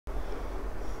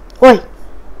Wait.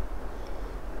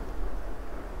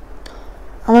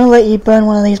 I'm gonna let you burn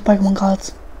one of these Pokemon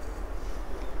cards.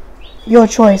 Your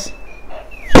choice.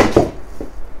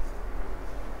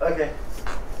 Okay.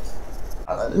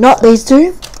 Not these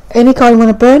two. Any card you want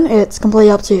to burn, it's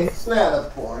completely up to you. Nah,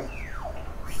 that's boring.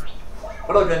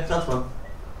 But okay, sounds fun.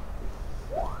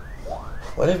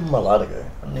 Where did my lighter go?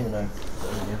 I don't even know.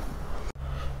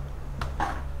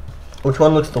 Which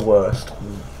one looks the worst?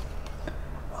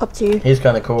 Up to you. He's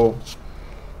kind of cool.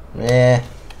 Yeah.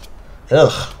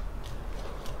 Ugh.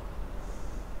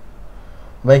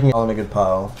 Making it on a good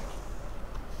pile.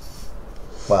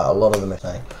 Wow, a lot of them are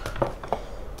saying.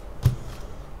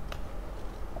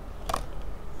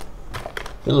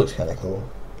 It looks kind of cool.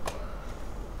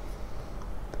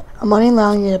 I'm only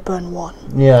allowing you to burn one.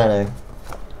 Yeah, I know.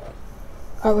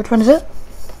 Alright, which one is it?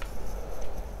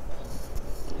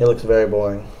 He looks very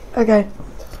boring. Okay.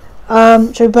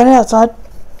 Should we burn it outside?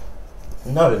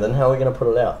 No, then how are we going to put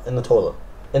it out? In the toilet.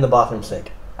 In the bathroom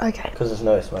sink. Okay. Because there's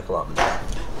no smoke alarm.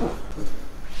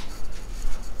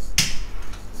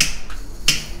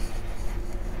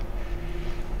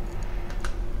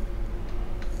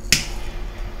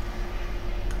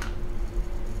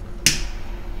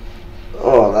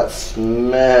 Oh, that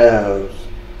smells.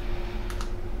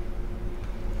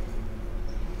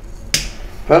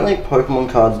 Apparently Pokemon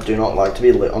cards do not like to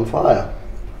be lit on fire.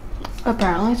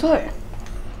 Apparently so.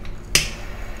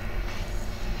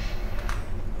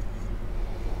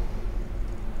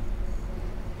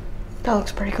 That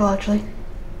looks pretty cool, actually.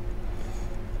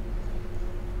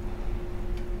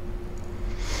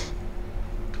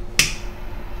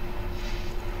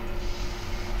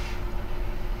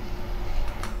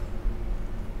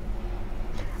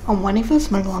 I'm waiting for the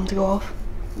smoke alarm to go off.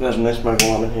 There's no smoke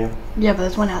alarm in here. Yeah, but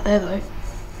there's one out there though.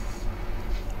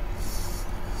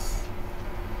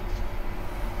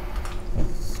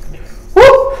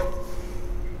 Woo!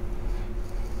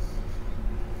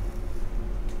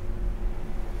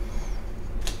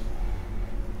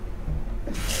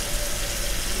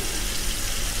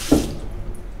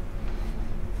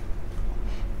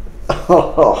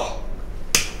 Oh,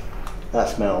 that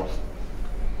smells.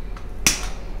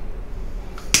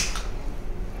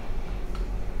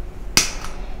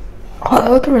 Oh,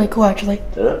 that looked really cool actually.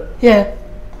 Did it? Yeah.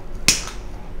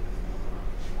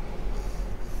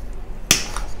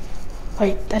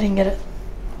 Wait, I didn't get it.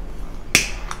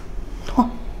 Huh.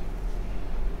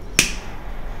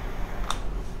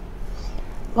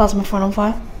 Lost my phone on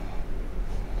fire.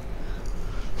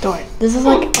 Don't worry, this is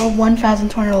like a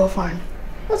 $1,200 phone.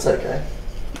 That's okay.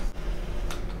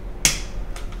 I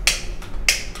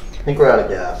think we're out of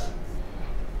gas.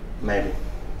 Maybe.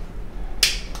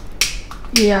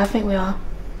 Yeah, I think we are.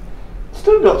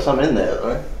 Still got some in there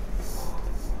though.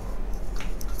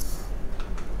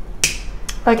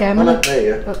 Okay, I'm Oh, gonna. no, there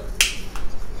you go. Oh.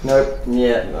 Nope.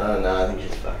 Yeah. No, I think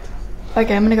she's fucked.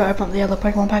 Okay, I'm gonna go open up the other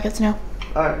Pokemon packets now.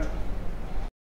 Alright.